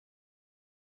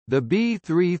The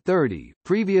B330,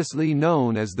 previously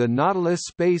known as the Nautilus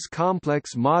Space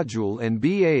Complex Module and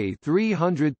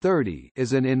BA330,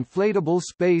 is an inflatable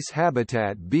space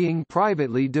habitat being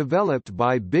privately developed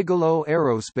by Bigelow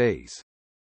Aerospace.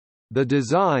 The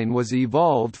design was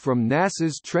evolved from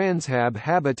NASA's Transhab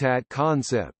habitat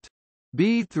concept.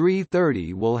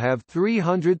 B330 will have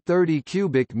 330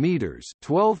 cubic meters,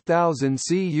 12,000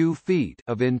 cu-feet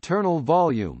of internal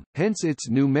volume, hence its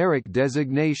numeric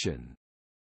designation.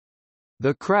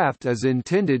 The craft is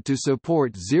intended to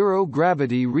support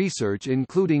zero-gravity research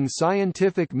including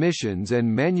scientific missions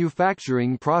and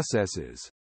manufacturing processes.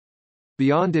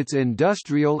 Beyond its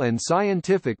industrial and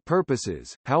scientific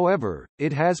purposes, however,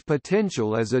 it has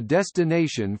potential as a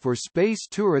destination for space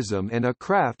tourism and a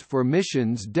craft for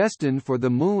missions destined for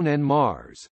the Moon and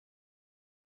Mars.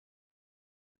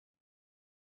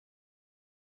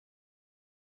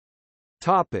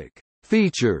 Topic: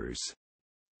 Features.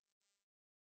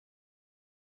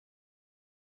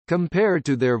 Compared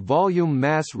to their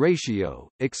volume-mass ratio,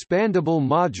 expandable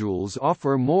modules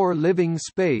offer more living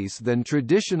space than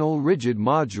traditional rigid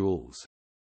modules.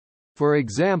 For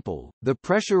example, the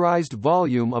pressurized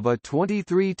volume of a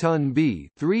 23-ton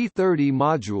B330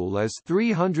 module is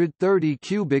 330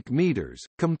 cubic meters,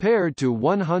 compared to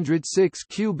 106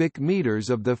 cubic meters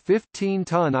of the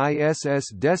 15-ton ISS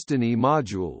Destiny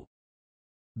module.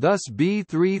 Thus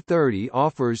B330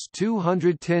 offers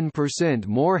 210%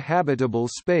 more habitable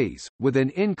space, with an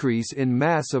increase in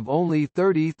mass of only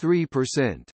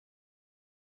 33%.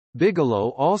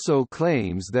 Bigelow also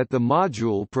claims that the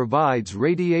module provides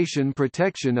radiation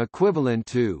protection equivalent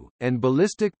to, and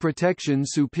ballistic protection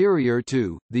superior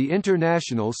to, the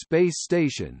International Space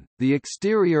Station. The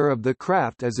exterior of the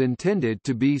craft is intended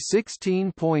to be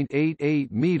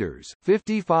 16.88 meters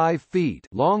 (55 feet)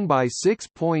 long by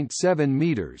 6.7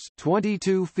 meters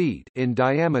 (22 feet) in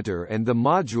diameter, and the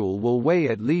module will weigh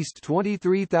at least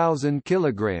 23,000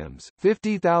 kilograms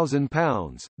 (50,000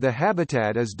 pounds). The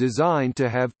habitat is designed to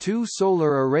have 2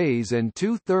 solar arrays and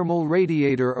 2 thermal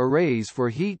radiator arrays for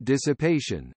heat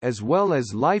dissipation, as well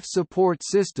as life support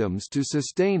systems to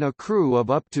sustain a crew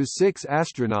of up to 6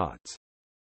 astronauts.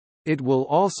 It will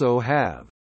also have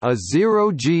a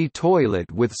zero-G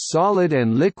toilet with solid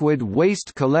and liquid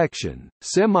waste collection,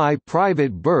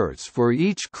 semi-private berths for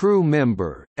each crew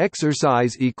member,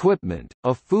 exercise equipment,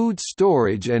 a food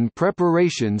storage and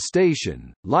preparation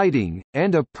station, lighting,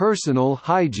 and a personal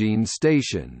hygiene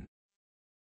station.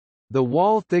 The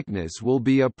wall thickness will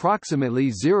be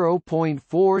approximately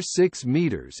 0.46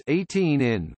 meters (18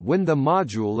 in) when the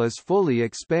module is fully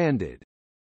expanded.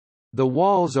 The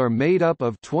walls are made up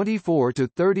of 24 to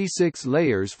 36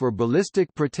 layers for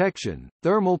ballistic protection,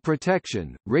 thermal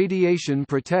protection, radiation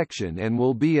protection, and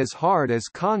will be as hard as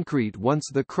concrete once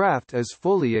the craft is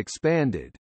fully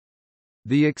expanded.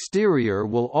 The exterior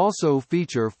will also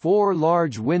feature 4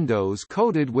 large windows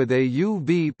coated with a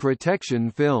UV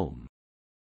protection film.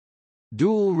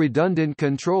 Dual redundant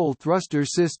control thruster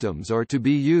systems are to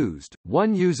be used,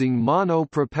 one using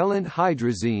mono-propellant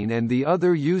hydrazine and the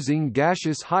other using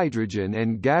gaseous hydrogen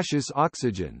and gaseous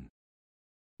oxygen.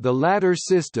 The latter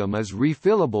system is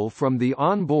refillable from the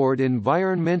onboard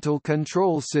environmental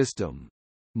control system.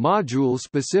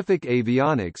 Module-specific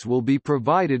avionics will be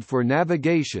provided for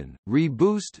navigation,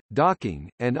 reboost, docking,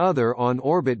 and other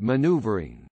on-orbit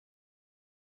maneuvering.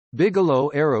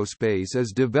 Bigelow Aerospace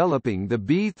is developing the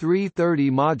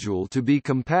B330 module to be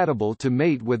compatible to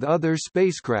mate with other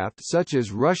spacecraft such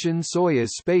as Russian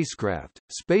Soyuz spacecraft,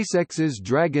 SpaceX's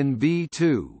Dragon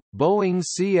V2,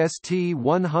 Boeing's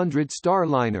CST-100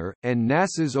 Starliner, and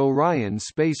NASA's Orion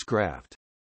spacecraft.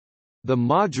 The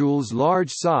module's large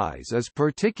size is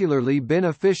particularly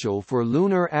beneficial for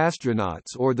lunar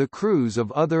astronauts or the crews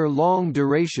of other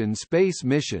long-duration space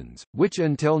missions, which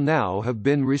until now have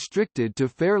been restricted to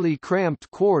fairly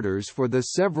cramped quarters for the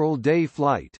several-day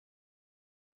flight.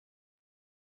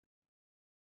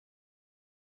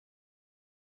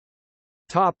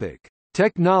 Topic: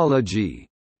 Technology.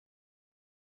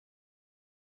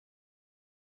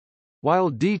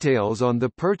 While details on the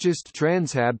purchased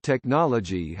Transhab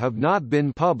technology have not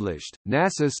been published,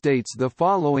 NASA states the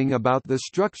following about the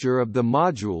structure of the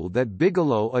module that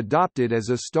Bigelow adopted as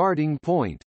a starting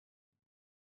point.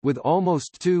 With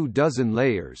almost 24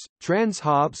 layers,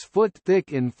 Transhab's foot-thick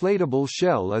inflatable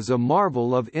shell is a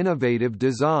marvel of innovative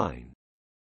design.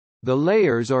 The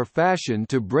layers are fashioned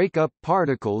to break up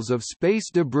particles of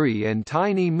space debris and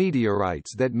tiny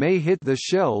meteorites that may hit the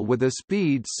shell with a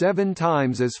speed 7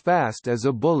 times as fast as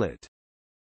a bullet.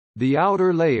 The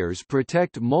outer layers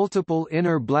protect multiple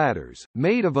inner bladders,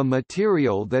 made of a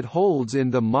material that holds in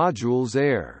the module's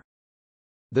air.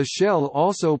 The shell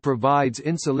also provides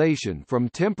insulation from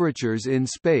temperatures in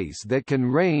space that can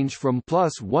range from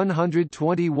plus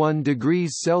 121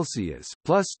 degrees Celsius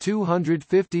plus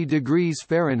 250 degrees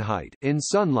Fahrenheit in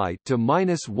sunlight to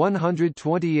minus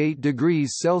 128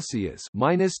 degrees Celsius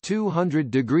minus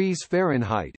 200 degrees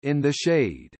Fahrenheit in the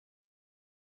shade.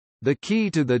 The key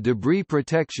to the debris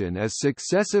protection is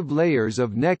successive layers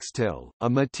of Nextel, a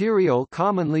material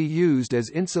commonly used as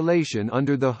insulation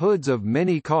under the hoods of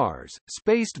many cars,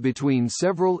 spaced between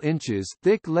several inches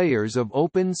thick layers of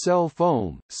open-cell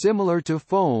foam, similar to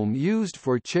foam used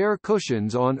for chair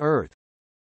cushions on Earth.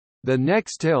 The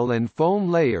Nextel and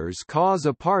foam layers cause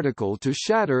a particle to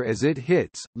shatter as it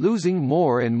hits, losing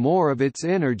more and more of its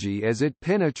energy as it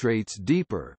penetrates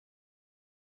deeper.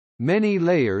 Many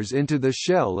layers into the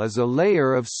shell is a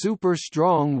layer of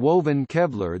super-strong woven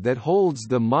Kevlar that holds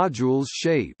the module's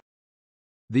shape.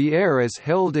 The air is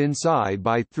held inside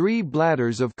by 3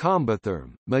 bladders of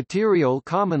combitherm, material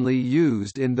commonly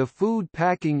used in the food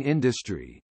packing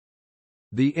industry.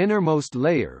 The innermost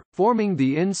layer, forming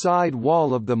the inside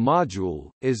wall of the module,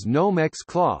 is Nomex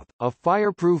cloth, a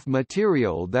fireproof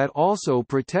material that also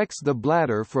protects the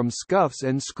bladder from scuffs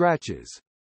and scratches.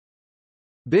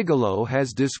 Bigelow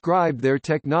has described their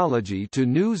technology to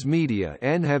news media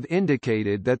and have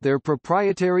indicated that their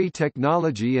proprietary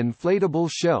technology inflatable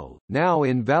shell, now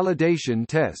in validation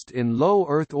test in low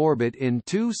Earth orbit in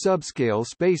 2 subscale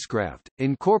spacecraft,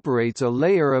 incorporates a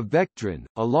layer of Vectron,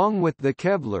 along with the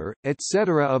Kevlar,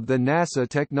 etc. of the NASA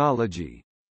technology.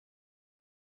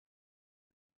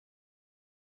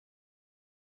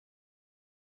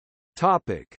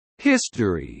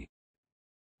 History.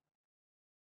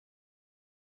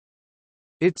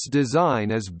 Its design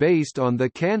is based on the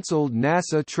cancelled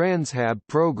NASA Transhab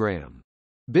program.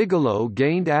 Bigelow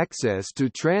gained access to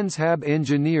Transhab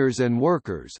engineers and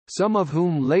workers, some of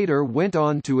whom later went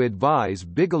on to advise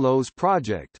Bigelow's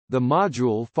project. The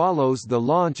module follows the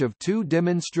launch of 2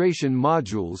 demonstration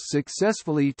modules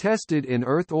successfully tested in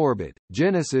Earth orbit,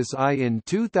 Genesis I in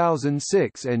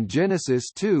 2006 and Genesis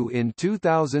II in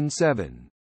 2007.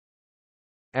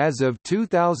 As of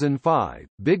 2005,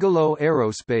 Bigelow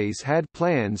Aerospace had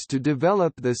plans to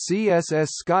develop the CSS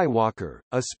Skywalker,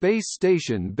 a space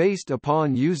station based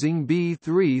upon using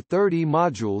B330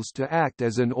 modules to act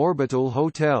as an orbital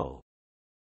hotel.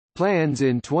 Plans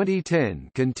in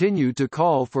 2010 continue to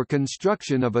call for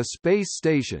construction of a space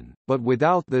station, but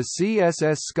without the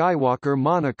CSS Skywalker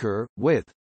moniker, with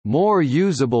more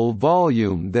usable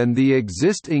volume than the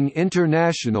existing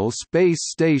International Space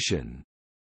Station.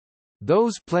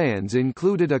 Those plans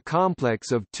included a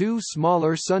complex of 2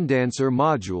 smaller Sundancer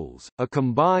modules, a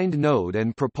combined node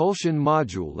and propulsion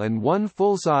module and 1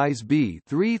 full-size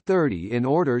B330 in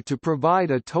order to provide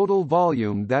a total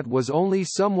volume that was only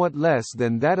somewhat less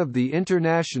than that of the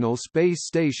International Space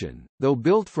Station, though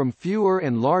built from fewer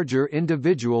and larger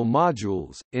individual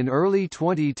modules. In early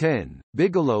 2010,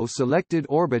 Bigelow selected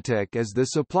Orbitech as the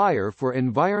supplier for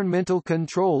Environmental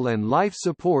Control and Life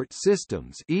Support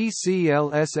Systems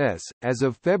 (ECLSS). As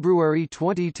of February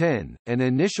 2010, an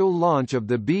initial launch of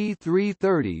the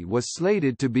B330 was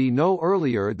slated to be no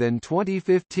earlier than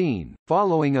 2015,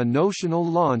 following a notional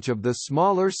launch of the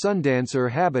smaller Sundancer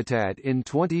Habitat in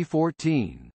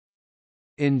 2014.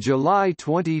 In July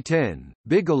 2010,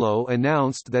 Bigelow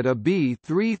announced that a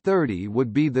B330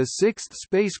 would be the 6th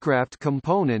spacecraft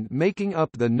component making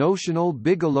up the notional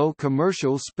Bigelow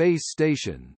Commercial Space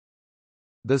Station.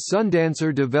 The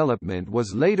Sundancer development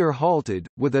was later halted,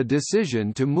 with a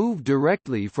decision to move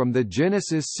directly from the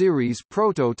Genesis series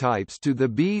prototypes to the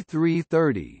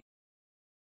B330.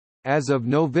 As of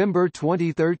November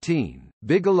 2013,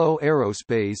 Bigelow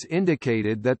Aerospace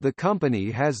indicated that the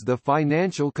company has the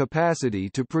financial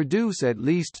capacity to produce at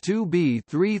least 2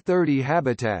 B330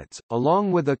 habitats,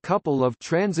 along with a couple of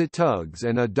transit tugs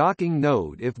and a docking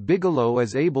node if Bigelow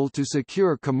is able to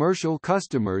secure commercial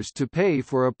customers to pay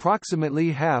for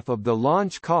approximately half of the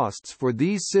launch costs for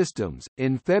these systems.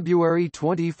 In February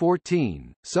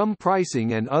 2014, some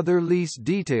pricing and other lease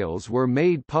details were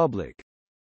made public.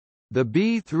 The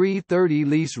B330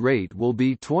 lease rate will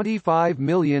be $25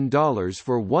 million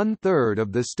for 1/3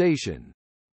 of the station.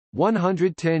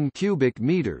 110 cubic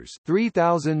meters,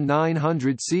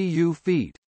 3,900 cu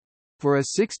feet, for a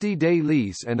 60-day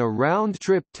lease, and a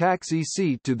round-trip taxi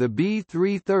seat to the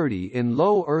B330 in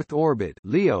low Earth orbit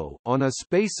 (LEO) on a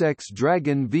SpaceX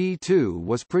Dragon V2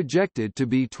 was projected to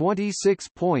be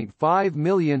 $26.5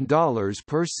 million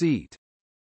per seat.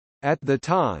 At the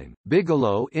time,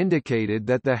 Bigelow indicated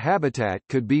that the Habitat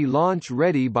could be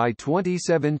launch-ready by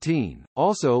 2017.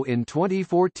 Also in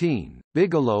 2014,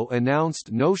 Bigelow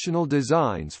announced notional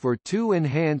designs for 2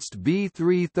 enhanced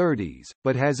B330s,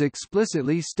 but has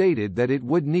explicitly stated that it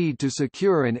would need to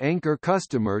secure an anchor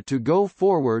customer to go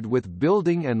forward with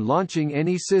building and launching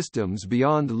any systems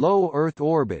beyond low Earth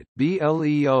orbit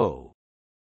 (BLEO).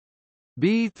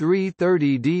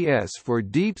 B330DS for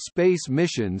deep space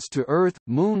missions to Earth,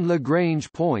 Moon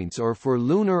Lagrange points or for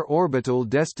lunar orbital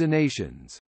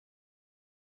destinations.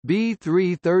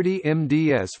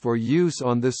 B330MDS for use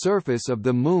on the surface of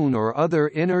the Moon or other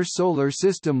inner solar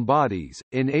system bodies.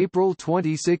 In April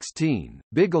 2016,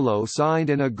 Bigelow signed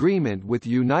an agreement with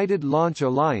United Launch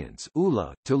Alliance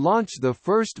 (ULA) to launch the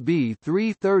first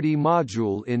B330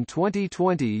 module in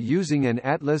 2020 using an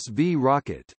Atlas V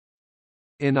rocket.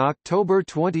 In October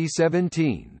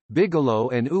 2017, Bigelow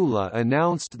and ULA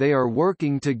announced they are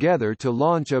working together to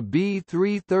launch a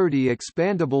B330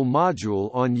 expandable module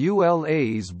on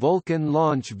ULA's Vulcan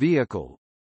launch vehicle.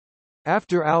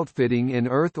 After outfitting in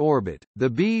Earth orbit, the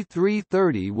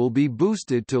B330 will be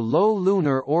boosted to low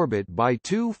lunar orbit by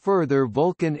 2 further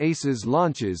Vulcan ACES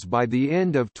launches by the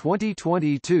end of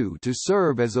 2022 to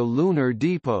serve as a lunar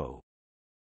depot.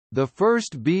 The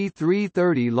first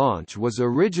B330 launch was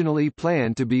originally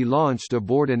planned to be launched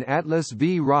aboard an Atlas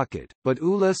V rocket, but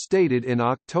ULA stated in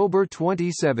October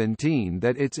 2017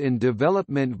 that its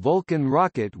in-development Vulcan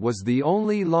rocket was the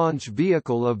only launch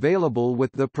vehicle available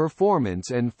with the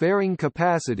performance and fairing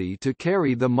capacity to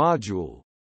carry the module.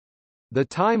 The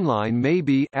timeline may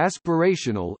be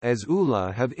aspirational, as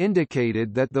ULA have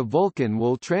indicated that the Vulcan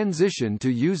will transition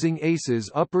to using ACES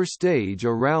upper stage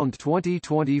around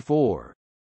 2024.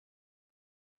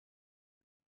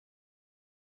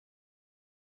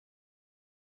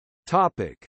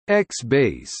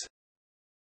 XBASE.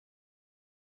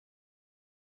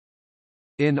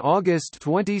 In August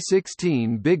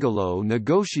 2016, Bigelow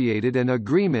negotiated an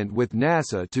agreement with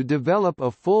NASA to develop a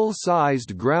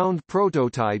full-sized ground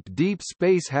prototype deep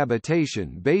space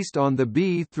habitation based on the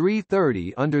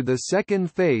B330 under the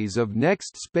second phase of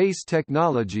Next Space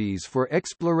Technologies for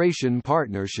Exploration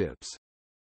Partnerships.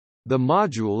 The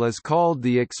module is called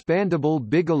the Expandable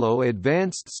Bigelow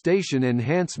Advanced Station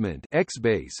Enhancement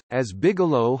 (XBASE), as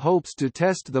Bigelow hopes to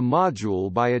test the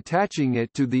module by attaching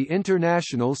it to the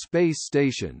International Space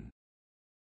Station.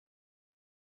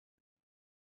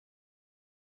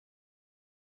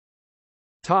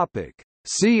 Topic.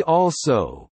 See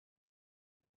also: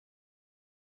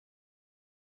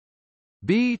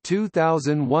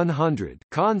 B2100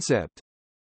 concept,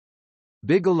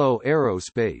 Bigelow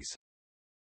Aerospace,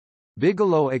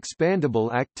 Bigelow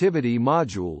Expandable Activity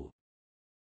Module,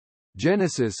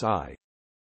 Genesis I,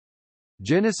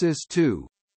 Genesis II,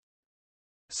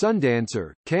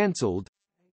 Sundancer, cancelled,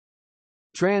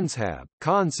 Transhab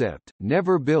concept,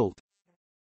 never built.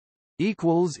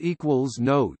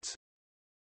 Notes